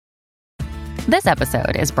This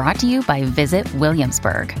episode is brought to you by Visit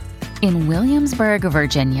Williamsburg. In Williamsburg,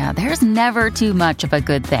 Virginia, there's never too much of a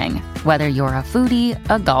good thing. Whether you're a foodie,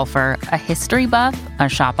 a golfer, a history buff, a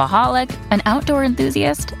shopaholic, an outdoor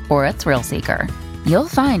enthusiast, or a thrill seeker, you'll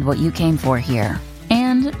find what you came for here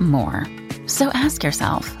and more. So ask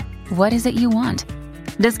yourself, what is it you want?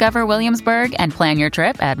 Discover Williamsburg and plan your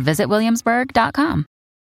trip at visitwilliamsburg.com.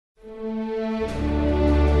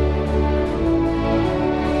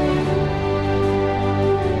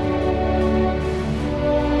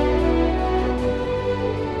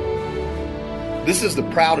 This is the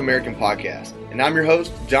Proud American Podcast, and I'm your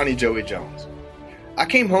host, Johnny Joey Jones. I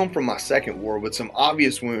came home from my second war with some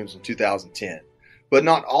obvious wounds in 2010, but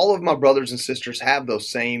not all of my brothers and sisters have those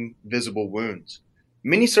same visible wounds.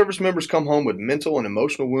 Many service members come home with mental and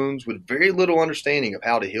emotional wounds with very little understanding of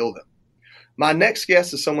how to heal them. My next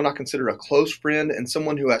guest is someone I consider a close friend and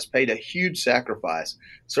someone who has paid a huge sacrifice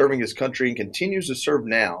serving his country and continues to serve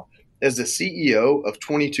now as the CEO of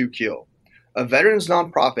 22 Kill, a veterans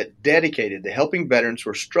nonprofit dedicated to helping veterans who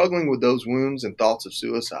are struggling with those wounds and thoughts of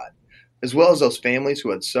suicide, as well as those families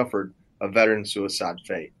who had suffered a veteran suicide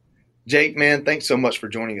fate. Jake, man, thanks so much for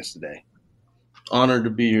joining us today. Honored to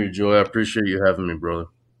be here, Joy. I appreciate you having me, brother.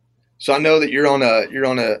 So I know that you're on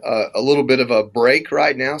a little bit of a break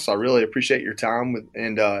right now, so I really appreciate your time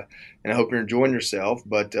and I hope you're enjoying yourself.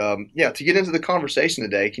 But to get into the conversation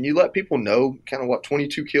today, can you let people know kind of what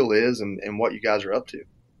 22 Kill is and what you guys are up to?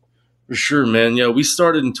 For sure, man. Yeah, we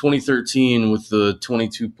started in 2013 with the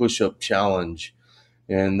 22 push-up challenge,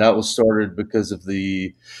 and that was started because of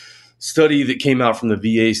the study that came out from the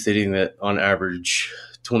VA stating that on average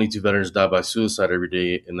 22 veterans die by suicide every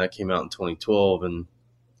day, and that came out in 2012. And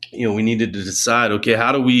we needed to decide, okay,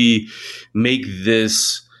 how do we make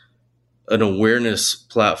this an awareness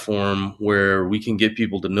platform where we can get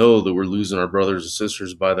people to know that we're losing our brothers and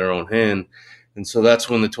sisters by their own hand? And so that's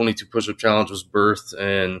when the 22 Push-Up Challenge was birthed.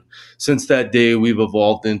 And since that day, we've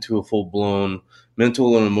evolved into a full-blown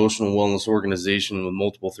mental and emotional wellness organization with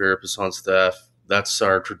multiple therapists on staff. That's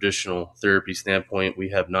our traditional therapy standpoint. We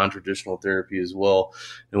have non-traditional therapy as well.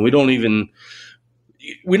 And we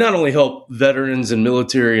not only help veterans and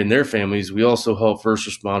military and their families, we also help first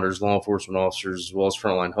responders, law enforcement officers, as well as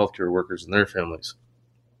frontline healthcare workers and their families.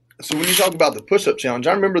 So when you talk about the push-up challenge,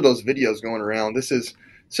 I remember those videos going around. This is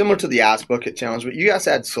similar to the Ice Bucket Challenge, but you guys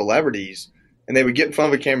had celebrities, and they would get in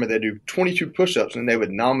front of a camera, they'd do 22 push-ups, and they would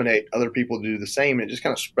nominate other people to do the same, and it just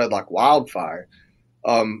kind of spread like wildfire.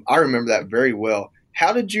 I remember that very well.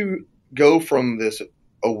 How did you go from this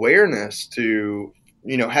awareness to,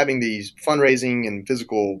 having these fundraising and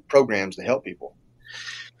physical programs to help people?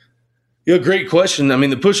 Yeah, great question. I mean,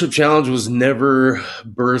 the Push-Up Challenge was never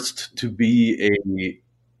birthed to be a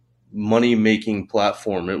money-making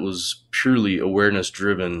platform. It was purely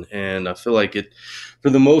awareness-driven, and I feel like it, for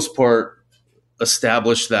the most part,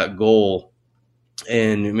 established that goal.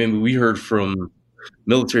 And maybe we heard from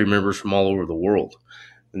military members from all over the world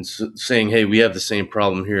and saying, hey, we have the same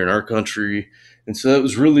problem here in our country. And so it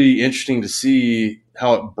was really interesting to see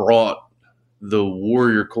how it brought the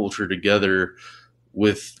warrior culture together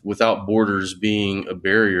without borders being a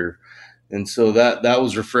barrier. And so that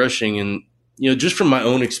was refreshing. And just from my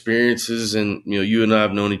own experiences, and you and I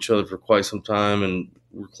have known each other for quite some time, and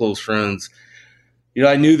we're close friends.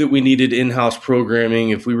 I knew that we needed in-house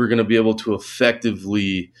programming if we were going to be able to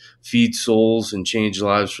effectively feed souls and change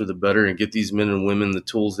lives for the better and get these men and women the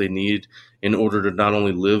tools they need in order to not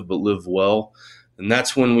only live, but live well. And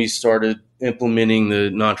that's when we started implementing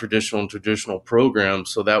the non-traditional and traditional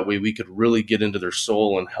programs, so that way we could really get into their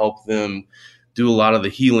soul and help them do a lot of the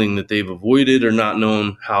healing that they've avoided or not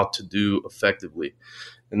known how to do effectively.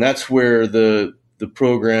 And that's where the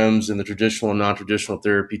programs and the traditional and non-traditional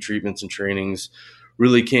therapy treatments and trainings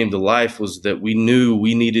really came to life, was that we knew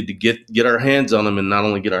we needed to get our hands on them, and not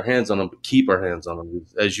only get our hands on them, but keep our hands on them.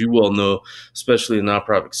 As you well know, especially in the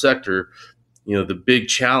nonprofit sector, the big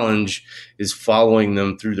challenge is following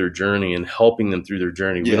them through their journey and helping them through their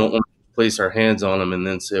journey. Yeah. We don't want to place our hands on them and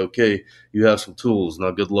then say, okay, you have some tools,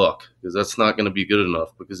 now good luck, because that's not going to be good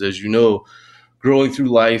enough. Because as you know, growing through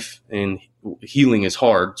life and healing is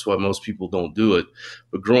hard. That's why most people don't do it.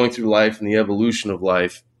 But growing through life and the evolution of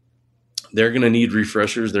life, they're going to need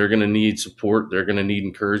refreshers. They're going to need support. They're going to need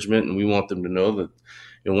encouragement. And we want them to know that,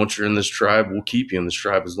 once you're in this tribe, we'll keep you in this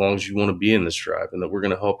tribe as long as you want to be in this tribe, and that we're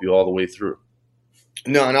going to help you all the way through.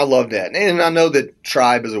 No, and I love that. And I know that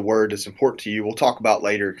tribe is a word that's important to you. We'll talk about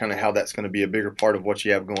later kind of how that's going to be a bigger part of what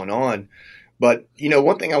you have going on. But,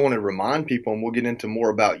 one thing I want to remind people, and we'll get into more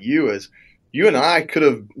about you, is you and I could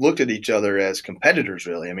have looked at each other as competitors,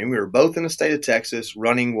 really. I mean, we were both in the state of Texas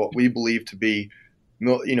running what we believe to be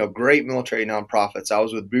great military nonprofits. I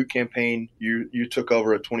was with Boot Campaign. You took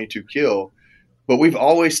over at 22 Kill. But we've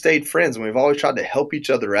always stayed friends, and we've always tried to help each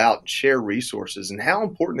other out and share resources. And how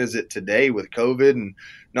important is it today with COVID and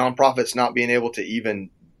nonprofits not being able to even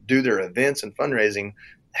do their events and fundraising?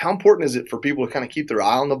 How important is it for people to kind of keep their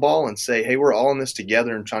eye on the ball and say, hey, we're all in this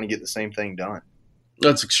together and trying to get the same thing done?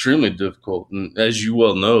 That's extremely difficult. And as you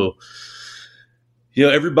well know,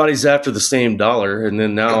 everybody's after the same dollar. And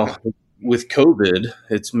then now with COVID,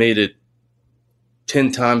 it's made it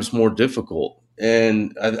 10 times more difficult.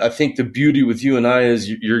 And I think the beauty with you and I is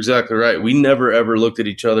you're exactly right. We never, ever looked at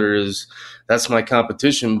each other as that's my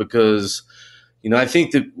competition, because, I think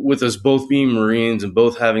that with us both being Marines and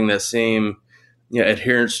both having that same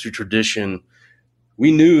adherence to tradition,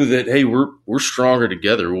 we knew that, hey, we're stronger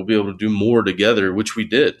together. We'll be able to do more together, which we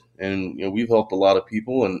did. And, we've helped a lot of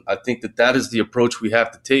people. And I think that is the approach we have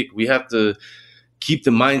to take. We have to keep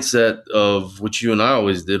the mindset of what you and I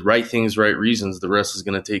always did: right things, right reasons. The rest is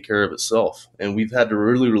going to take care of itself. And we've had to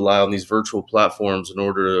really rely on these virtual platforms in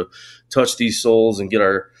order to touch these souls and get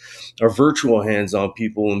our virtual hands on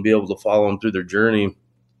people and be able to follow them through their journey.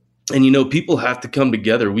 And, people have to come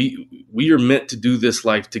together. We are meant to do this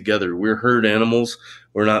life together. We're herd animals.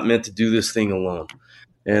 We're not meant to do this thing alone.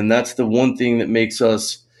 And that's the one thing that makes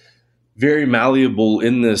us very malleable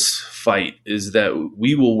in this fight, is that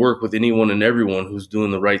we will work with anyone and everyone who's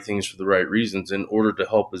doing the right things for the right reasons in order to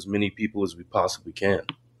help as many people as we possibly can.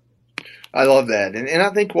 I love that. And I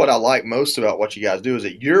think what I like most about what you guys do is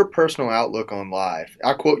that your personal outlook on life,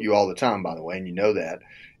 I quote you all the time, by the way, and you know that,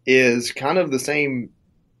 is kind of the same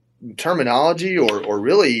terminology or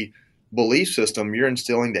really belief system you're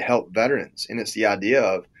instilling to help veterans. And it's the idea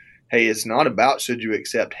of, hey, it's not about should you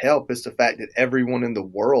accept help. It's the fact that everyone in the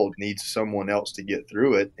world needs someone else to get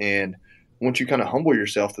through it. And once you kind of humble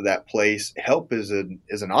yourself to that place, help is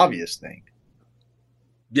an obvious thing.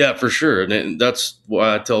 Yeah, for sure. And that's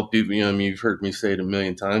why I tell people, you've heard me say it a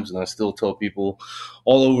million times, and I still tell people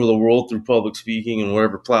all over the world through public speaking and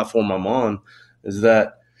whatever platform I'm on, is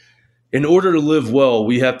that in order to live well,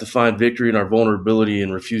 we have to find victory in our vulnerability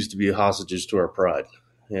and refuse to be hostages to our pride.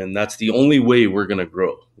 And that's the only way we're going to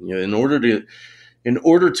grow. In order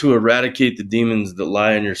to eradicate the demons that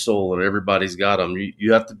lie in your soul, and everybody's got them,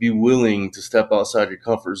 you have to be willing to step outside your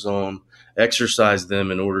comfort zone, exercise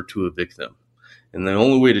them in order to evict them. And the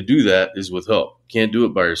only way to do that is with help. You can't do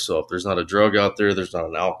it by yourself. There's not a drug out there. There's not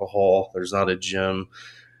an alcohol. There's not a gym.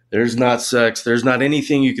 There's not sex. There's not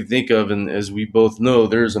anything you can think of. And as we both know,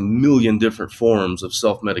 there's a million different forms of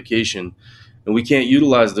self-medication. And we can't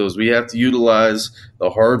utilize those. We have to utilize the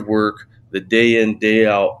hard work, the day in, day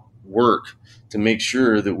out work to make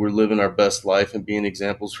sure that we're living our best life and being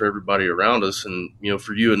examples for everybody around us. And,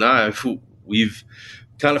 for you and I, we've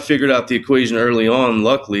kind of figured out the equation early on,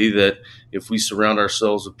 luckily, that if we surround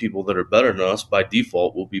ourselves with people that are better than us, by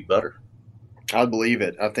default, we'll be better. I believe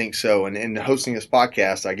it. I think so. And in hosting this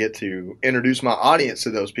podcast, I get to introduce my audience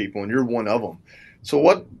to those people, and you're one of them. So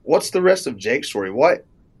what's the rest of Jake's story? What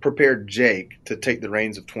prepared Jake to take the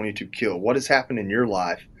reins of 22 Kill? What has happened in your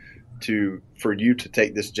life for you to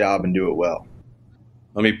take this job and do it well?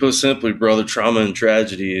 I mean, put simply, brother, trauma and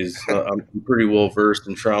tragedy is I'm pretty well versed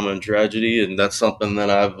in trauma and tragedy, and that's something that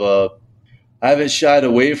I haven't shied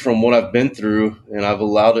away from what I've been through, and I've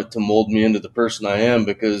allowed it to mold me into the person I am,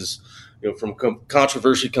 because from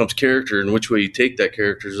controversy comes character, and which way you take that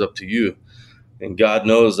character is up to you. And God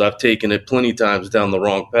knows I've taken it plenty times down the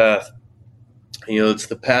wrong path. It's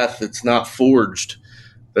the path that's not forged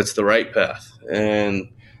that's the right path. And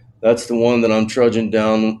that's the one that I'm trudging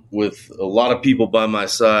down with a lot of people by my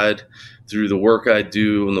side through the work I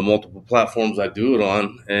do and the multiple platforms I do it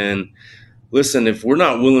on. And listen, if we're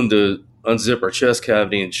not willing to unzip our chest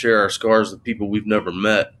cavity and share our scars with people we've never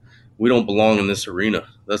met, we don't belong in this arena.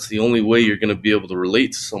 That's the only way you're going to be able to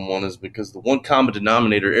relate to someone, is because the one common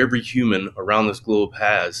denominator every human around this globe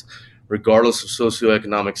has, regardless of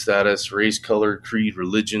socioeconomic status, race, color, creed,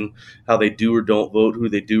 religion, how they do or don't vote, who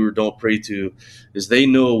they do or don't pray to, is they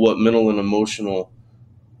know what mental and emotional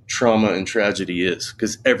trauma and tragedy is,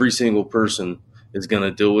 because every single person is going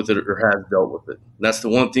to deal with it or has dealt with it. And that's the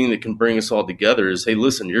one thing that can bring us all together is, hey,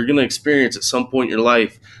 listen, you're going to experience at some point in your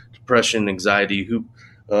life depression, anxiety,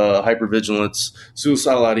 hypervigilance,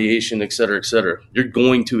 suicidal ideation, et cetera, et cetera. You're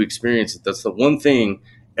going to experience it. That's the one thing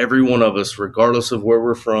every one of us, regardless of where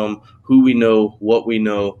we're from, who we know, what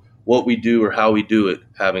we do, or how we do it,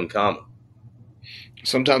 have in common.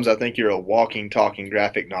 Sometimes I think you're a walking, talking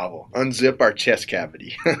graphic novel. Unzip our chest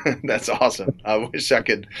cavity. That's awesome. I wish I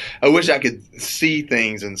could see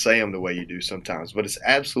things and say them the way you do sometimes, but it's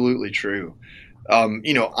absolutely true. I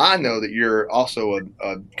know that you're also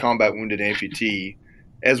a combat wounded amputee.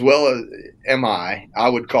 as well as I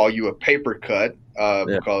would call you a paper cut Yeah.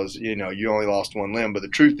 because, you only lost one limb. But the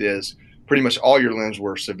truth is pretty much all your limbs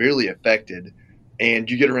were severely affected, and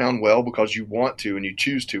you get around well because you want to and you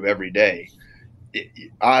choose to every day.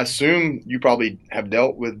 I assume you probably have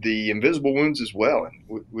dealt with the invisible wounds as well.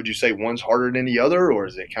 And would you say one's harder than the other, or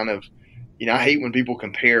is it kind of, I hate when people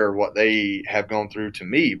compare what they have gone through to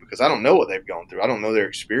me because I don't know what they've gone through. I don't know their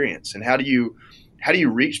experience. And how do you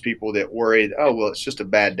reach people that worry, oh, well, it's just a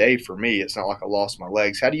bad day for me. It's not like I lost my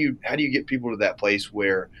legs. How do you get people to that place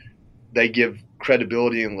where they give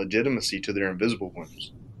credibility and legitimacy to their invisible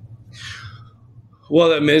wounds?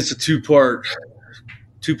 Well, it's a two-part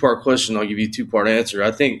question. I'll give you a two-part answer.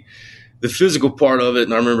 I think the physical part of it,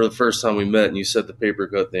 and I remember the first time we met and you said the paper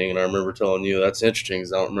cut thing, and I remember telling you that's interesting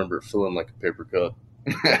because I don't remember it feeling like a paper cut.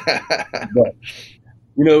 But,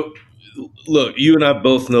 look, you and I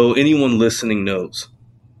both know, anyone listening knows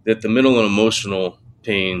that the mental and emotional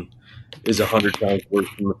pain is 100 times worse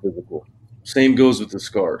than the physical. Same goes with the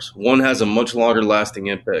scars. One has a much longer lasting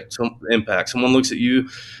impact. Someone looks at you,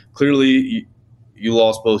 clearly you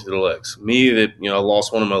lost both your legs. Me, I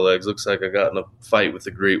lost one of my legs. Looks like I got in a fight with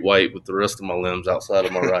the great white with the rest of my limbs outside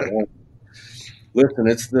of my right arm. Listen,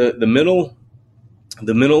 it's the mental and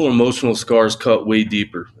emotional scars cut way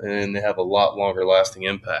deeper, and they have a lot longer lasting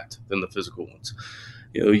impact than the physical ones.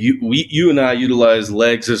 You and I utilize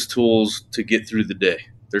legs as tools to get through the day.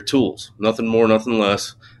 They're tools, nothing more, nothing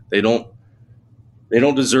less. They don't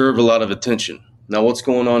deserve a lot of attention. Now, what's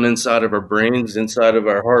going on inside of our brains, inside of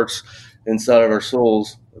our hearts, inside of our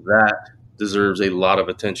souls, that deserves a lot of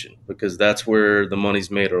attention because that's where the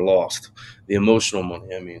money's made or lost, the emotional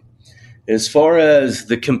money, I mean. As far as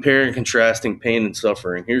the compare and contrasting pain and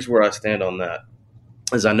suffering, here's where I stand on that.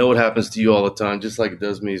 As I know it happens to you all the time, just like it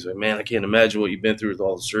does me. It's like, man, I can't imagine what you've been through with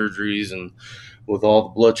all the surgeries and with all the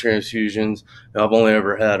blood transfusions. I've only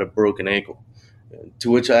ever had a broken ankle.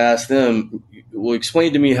 To which I asked them, well,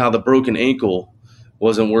 explain to me how the broken ankle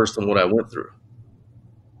wasn't worse than what I went through.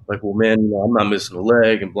 Like, well, man, I'm not missing a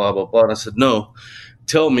leg and blah, blah, blah. And I said, no,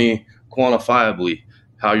 tell me quantifiably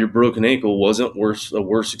how your broken ankle wasn't a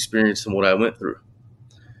worse experience than what I went through.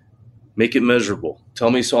 Make it measurable.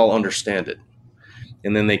 Tell me so I'll understand it.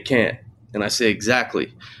 And then they can't. And I say,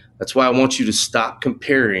 exactly. That's why I want you to stop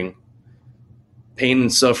comparing pain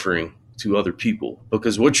and suffering to other people,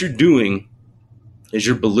 because what you're doing is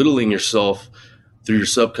you're belittling yourself through your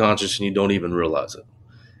subconscious and you don't even realize it.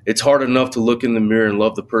 It's hard enough to look in the mirror and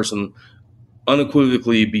love the person,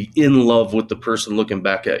 unequivocally be in love with the person looking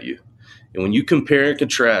back at you. And when you compare and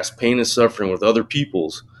contrast pain and suffering with other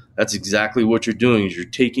people's, that's exactly what you're doing, is you're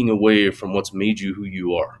taking away from what's made you who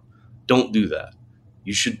you are. Don't do that.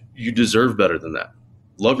 You deserve better than that.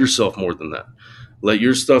 Love yourself more than that. Let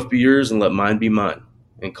your stuff be yours and let mine be mine,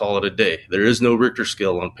 and call it a day. There is no Richter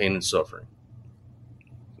scale on pain and suffering.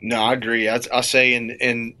 No, I agree. I say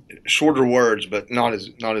in shorter words, but not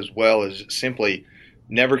as well, as simply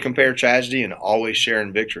never compare tragedy and always share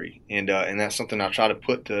in victory. And that's something I try to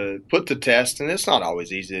put to test, and it's not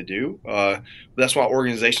always easy to do. But that's why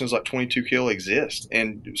organizations like 22 Kill exist.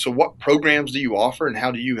 And so what programs do you offer, and how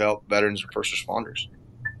do you help veterans and first responders?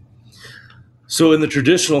 So in the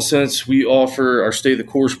traditional sense, we offer our Stay the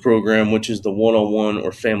Course program, which is the one-on-one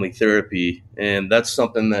or family therapy. And that's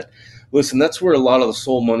something that, listen, that's where a lot of the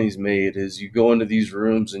soul money's made, is you go into these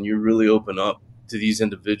rooms and you really open up to these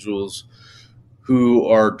individuals who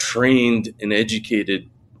are trained and educated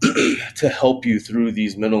to help you through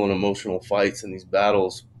these mental and emotional fights and these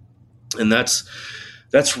battles. And that's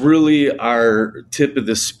really our tip of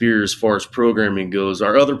the spear as far as programming goes.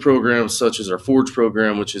 Our other programs, such as our Forge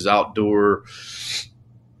program, which is outdoor,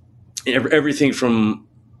 everything from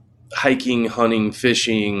hiking, hunting,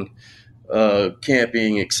 fishing,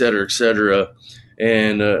 camping, et cetera,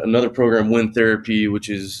 and another program, Wind Therapy, which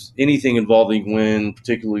is anything involving wind,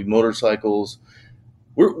 particularly motorcycles.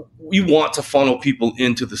 We want to funnel people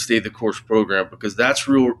into the Stay the Course program because that's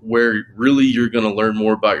where really you're going to learn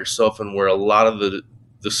more about yourself and where a lot of the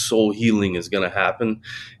soul healing is going to happen.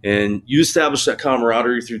 And you establish that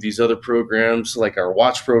camaraderie through these other programs, like our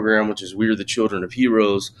Watch program, which is We Are the Children of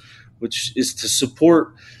Heroes, which is to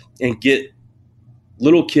support and get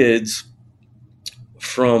little kids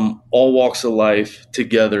from all walks of life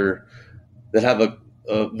together that have a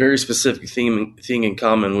very specific thing in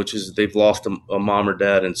common, which is they've lost a mom or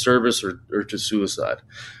dad in service or to suicide.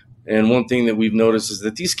 And one thing that we've noticed is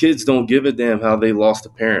that these kids don't give a damn how they lost a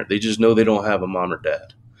parent. They just know they don't have a mom or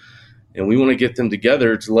dad. And we want to get them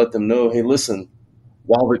together to let them know, hey, listen,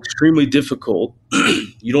 while extremely difficult,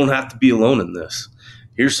 you don't have to be alone in this.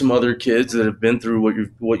 here's some other kids that have been through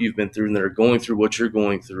what you've been through and that are going through what you're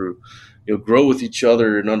going through. Grow with each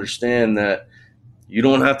other and understand that you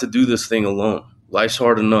don't have to do this thing alone. Life's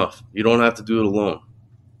hard enough. You don't have to do it alone.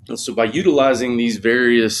 And so by utilizing these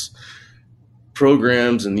various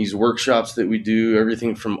programs and these workshops that we do,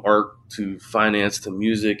 everything from art to finance to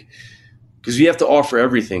music, because you have to offer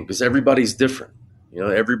everything because everybody's different.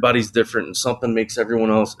 Everybody's different, and something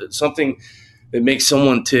that makes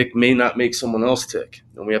someone tick may not make someone else tick.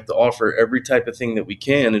 And we have to offer every type of thing that we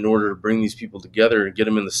can in order to bring these people together and get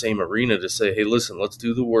them in the same arena to say, hey, listen, let's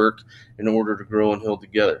do the work in order to grow and heal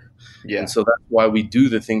together. Yeah. And so that's why we do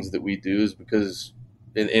the things that we do, is because,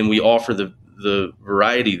 and we offer the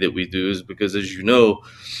variety that we do, is because, as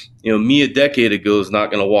me a decade ago is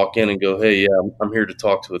not going to walk in and go, hey, yeah, I'm here to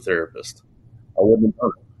talk to a therapist. I wouldn't have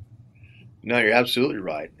done it. No, you're absolutely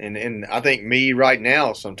right. And I think me right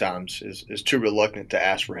now sometimes is too reluctant to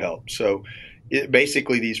ask for help. So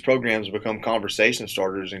basically these programs become conversation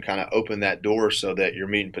starters and kind of open that door so that your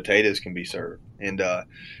meat and potatoes can be served. And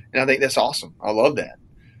I think that's awesome. I love that.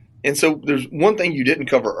 And so there's one thing you didn't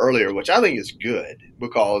cover earlier, which I think is good,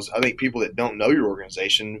 because I think people that don't know your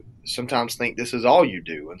organization sometimes think this is all you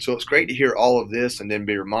do. And so it's great to hear all of this and then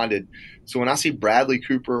be reminded. So when I see Bradley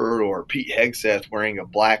Cooper or Pete Hegseth wearing a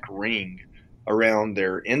black ring around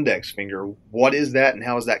their index finger, what is that and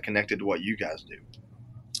how is that connected to what you guys do?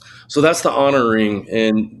 So that's the honor ring,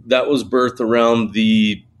 and that was birthed around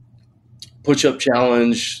the push-up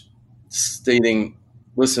challenge, stating,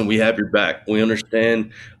 listen, we have your back. We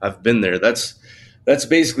understand. I've been there. That's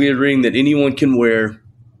basically a ring that anyone can wear.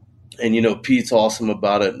 And, Pete's awesome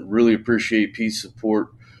about it. Really appreciate Pete's support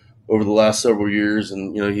over the last several years.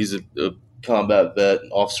 And, he's a combat vet,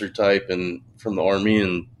 officer type, and from the Army.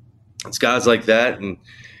 And it's guys like that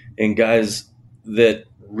and guys that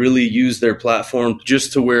really use their platform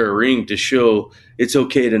just to wear a ring to show it's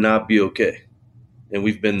okay to not be okay. And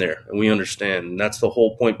we've been there and we understand. And that's the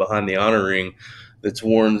whole point behind the honor ring that's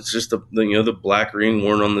worn. It's just the black ring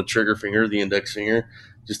worn on the trigger finger, the index finger,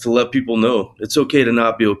 just to let people know it's okay to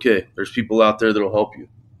not be okay. There's people out there that'll help you.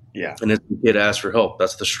 Yeah. And it's okay to ask for help.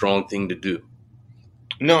 That's the strong thing to do.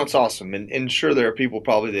 No, it's awesome. And sure, there are people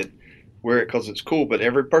probably that wear it because it's cool, but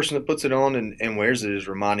every person that puts it on and wears it is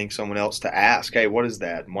reminding someone else to ask, hey, what is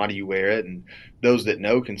that? And why do you wear it? And those that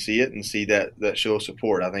know can see it and see that show of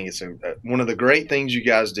support. I think it's one of the great things you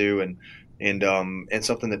guys do and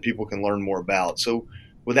something that people can learn more about. So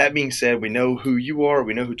with that being said, we know who you are.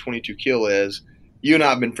 We know who 22 Kill is. You and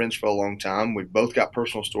I have been friends for a long time. We've both got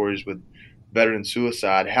personal stories with veteran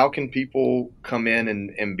suicide. How can people come in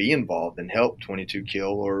and be involved and help 22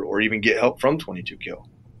 Kill or even get help from 22 Kill?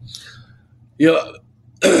 Yeah,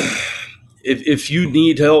 if you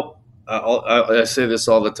need help, I say this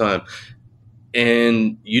all the time,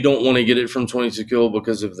 and you don't want to get it from 22 Kill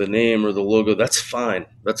because of the name or the logo, that's fine.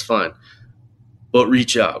 That's fine. But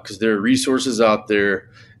reach out, because there are resources out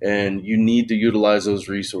there, and you need to utilize those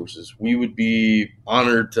resources. We would be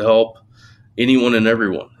honored to help anyone and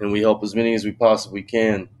everyone, and we help as many as we possibly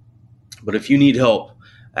can. But if you need help,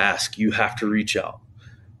 ask. You have to reach out.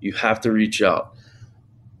 You have to reach out.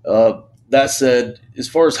 That said, as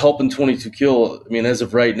far as helping 22 Kill, I mean, as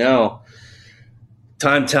of right now,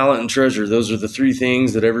 time, talent, and treasure, those are the three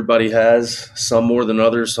things that everybody has, some more than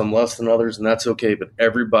others, some less than others, and that's okay. But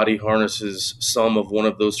everybody harnesses some of one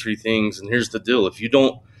of those three things. And here's the deal. If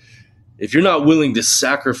you're not willing to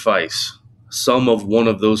sacrifice some of one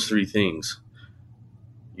of those three things,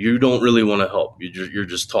 you don't really want to help. You're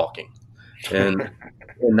just talking. And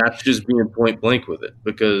that's just being point blank with it,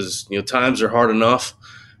 because, times are hard enough.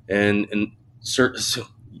 And service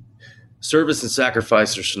and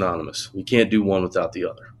sacrifice are synonymous. We can't do one without the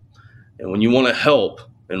other. And when you want to help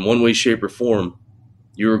in one way, shape, or form,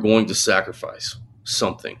 you're going to sacrifice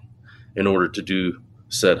something in order to do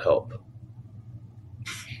said help.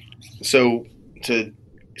 So to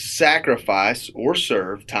sacrifice or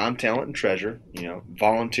serve time, talent, and treasure,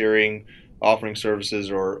 volunteering, offering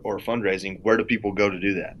services, or fundraising, where do people go to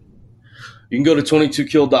do that? You can go to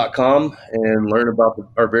 22kill.com and learn about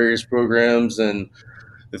our various programs and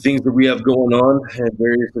the things that we have going on and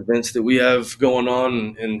various events that we have going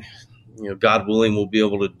on. And God willing, we'll be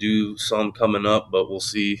able to do some coming up, but we'll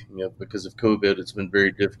see. Because of COVID, it's been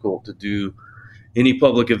very difficult to do any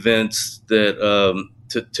public events that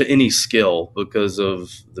to any scale because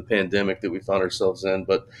of the pandemic that we found ourselves in.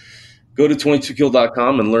 But go to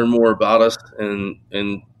 22kill.com and learn more about us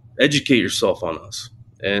and educate yourself on us.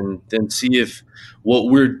 And then see if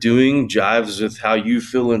what we're doing jives with how you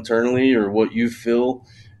feel internally or what you feel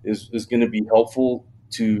is going to be helpful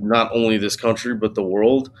to not only this country but the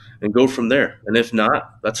world, and go from there. And if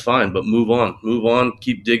not, that's fine, but move on,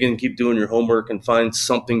 keep digging, keep doing your homework, and find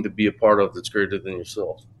something to be a part of that's greater than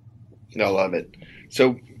yourself. I love it.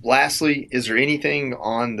 So lastly, is there anything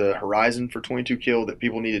on the horizon for 22 Kill that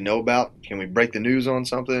people need to know about? Can we break the news on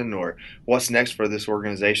something, or what's next for this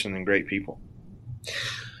organization and great people?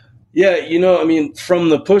 Yeah, from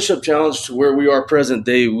the push-up challenge to where we are present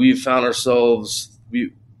day, we've found ourselves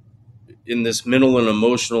in this mental and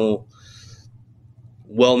emotional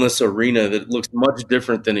wellness arena that looks much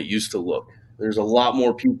different than it used to look. There's a lot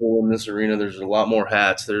more people in this arena. There's a lot more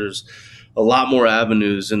hats. There's a lot more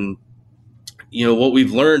avenues. And, what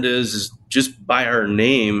we've learned is just by our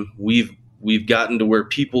name, we've gotten to where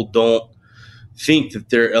people don't think that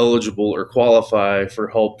they're eligible or qualify for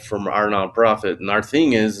help from our nonprofit. And our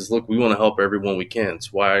thing is look, we want to help everyone we can.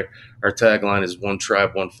 It's why our tagline is one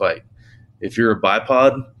tribe, one fight. If you're a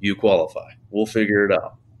bipod, you qualify. We'll figure it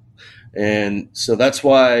out. And so that's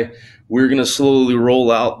why we're going to slowly roll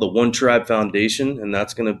out the One Tribe Foundation, and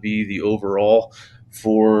that's going to be the overall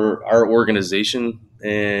for our organization.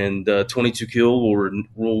 And 22 Kill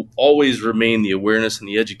will always remain the awareness and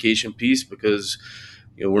the education piece, because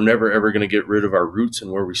we're never ever going to get rid of our roots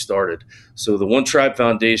and where we started. So the One Tribe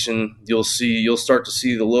Foundation, you'll start to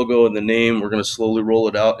see the logo and the name. We're going to slowly roll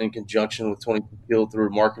it out in conjunction with 22 Kill through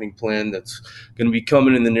a marketing plan that's going to be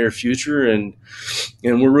coming in the near future. And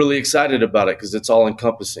we're really excited about it because it's all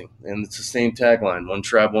encompassing. And it's the same tagline, one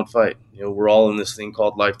tribe, one fight. We're all in this thing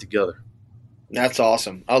called life together. That's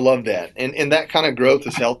awesome. I love that. And that kind of growth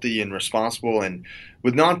is healthy and responsible. And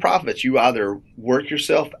with nonprofits, you either work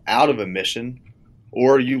yourself out of a mission,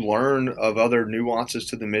 or you learn of other nuances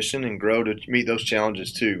to the mission and grow to meet those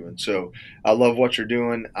challenges too. And so I love what you're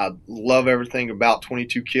doing. I love everything about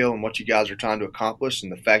 22 Kill and what you guys are trying to accomplish, and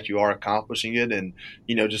the fact you are accomplishing it. And,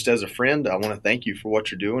 just as a friend, I want to thank you for what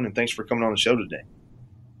you're doing, and thanks for coming on the show today.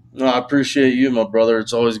 No, I appreciate you, my brother.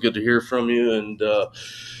 It's always good to hear from you. And,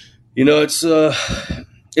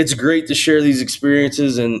 it's great to share these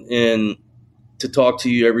experiences and to talk to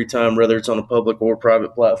you every time, whether it's on a public or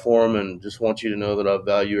private platform, and just want you to know that I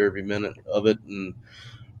value every minute of it and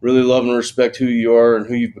really love and respect who you are and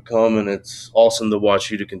who you've become. And it's awesome to watch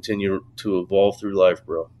you to continue to evolve through life,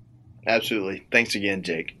 bro. Absolutely. Thanks again,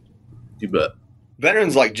 Jake. You bet.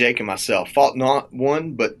 Veterans like Jake and myself fought not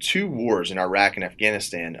one, but 2 wars in Iraq and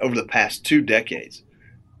Afghanistan over the past 2 decades.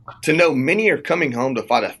 To know many are coming home to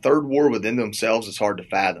fight a 3rd war within themselves is hard to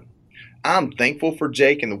fathom. I'm thankful for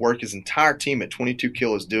Jake and the work his entire team at 22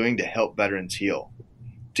 Kill is doing to help veterans heal.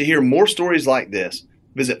 To hear more stories like this,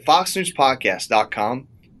 visit foxnewspodcast.com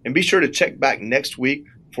and be sure to check back next week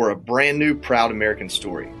for a brand new Proud American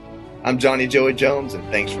story. I'm Johnny Joey Jones, and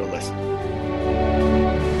thanks for listening.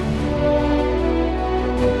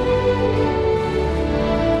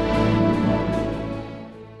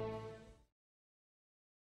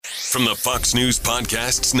 From the Fox News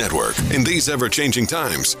Podcasts Network. In these ever-changing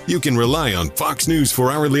times, you can rely on Fox News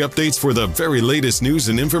for hourly updates for the very latest news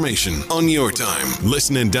and information on your time.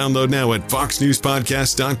 Listen and download now at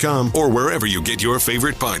foxnewspodcast.com or wherever you get your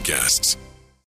favorite podcasts.